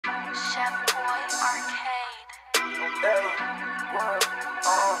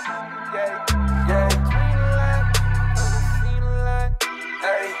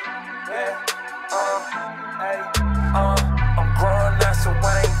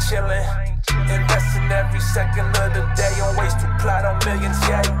second of the day on ways to plot on millions,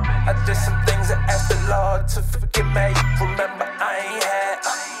 yeah. I did some things that asked the Lord to forgive me. Remember, I ain't had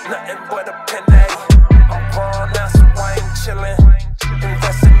nothing but a penny. I'm grown now, so I ain't chillin'.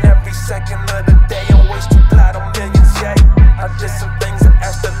 Investing every second of the day on ways to plot on millions, yeah. I did some things that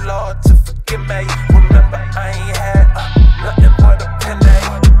asked the Lord to forgive me. Remember, I ain't had nothing but a penny.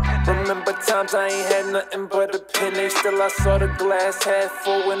 Remember times I ain't had nothing but a penny. Still I saw the glass half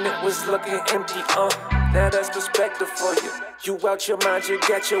full when it was looking empty, Now that's perspective for you. You out your mind, you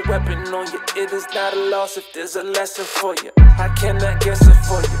got your weapon on you. It is not a loss if there's a lesson for you. I cannot guess it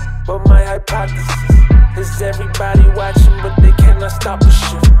for you, but my hypothesis is everybody watching, but they cannot stop the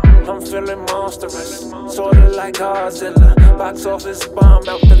shift. I'm feeling monstrous, sorta like Godzilla. Box office bomb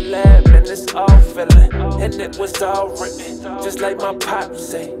out the lab, and it's all filling. And it was all written, just like my pop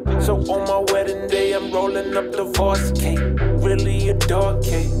say. So on my wedding day, I'm rolling up divorce cake. Really a dog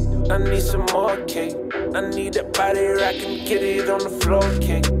cake, I need some more cake. I need that body rockin', get it on the floor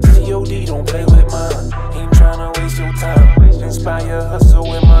cake. COD, don't play with mine, ain't tryna waste your time. Inspire hustle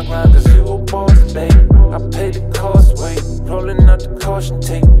with my grind, cause you a boss, babe. I pay the cost, wait, rolling out the caution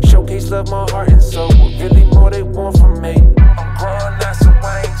tape. Jay-Kase love my heart and soul, what really more they want from me. I'm growing now, so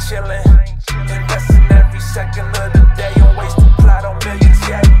I ain't chillin'. Investing every second of the day on ways to plot on millions,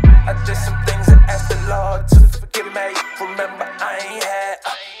 yeah. I did some things that asked the Lord to forgive me. Remember, I ain't had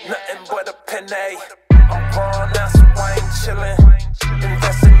nothing but a penny. I'm growing now, so I ain't chillin'.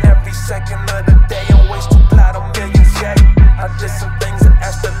 Investing every second of the day on ways to plot on millions, yeah. I did some things that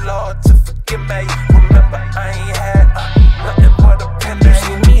asked the Lord to forgive me. Remember, I ain't had nothing but a penny. You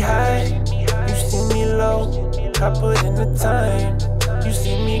see me high, you see me low. I put in the time, you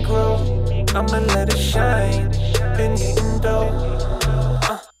see me grow. I'ma let it shine, been getting dough.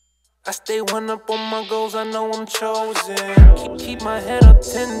 I stay one up on my goals, I know I'm chosen. Keep my head up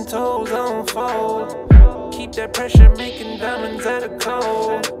 10 toes, I don't fold. Keep that pressure, making diamonds out of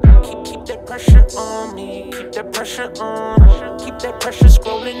cold. Keep that pressure on me, keep that pressure on. Keep that pressure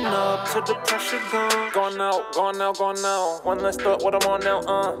scrolling up till the pressure gone. Gone out, gone out, gone out. One less thought, what I'm on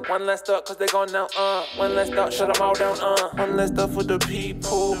now, One less thought, cause they gone now, One less thought, shut them all down, One less thought for the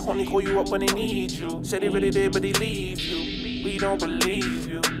people. Only call you up when they need you. Said he really did, but he leave you. We don't believe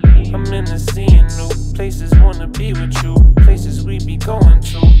you. I'm in the seeing new places, wanna be with you. Places we be going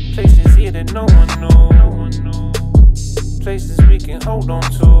to, places here that no one knows. Places we can hold on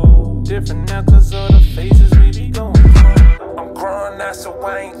to. Different now cause of the phases we be going through. I'm growing now, so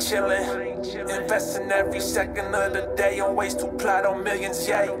I ain't chillin'. Investing every second of the day on ways to plot on millions,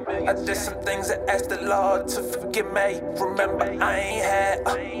 yeah. I did some things that asked the Lord to forgive me. Remember, I ain't had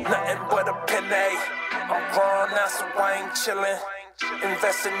nothing but a penny. I'm growing now, so I ain't chillin'.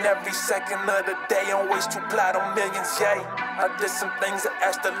 Investing every second of the day on ways to plot on millions, yeah. I did some things that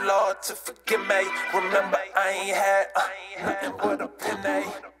asked the Lord to forgive me. Remember, I ain't had nothing but a penny.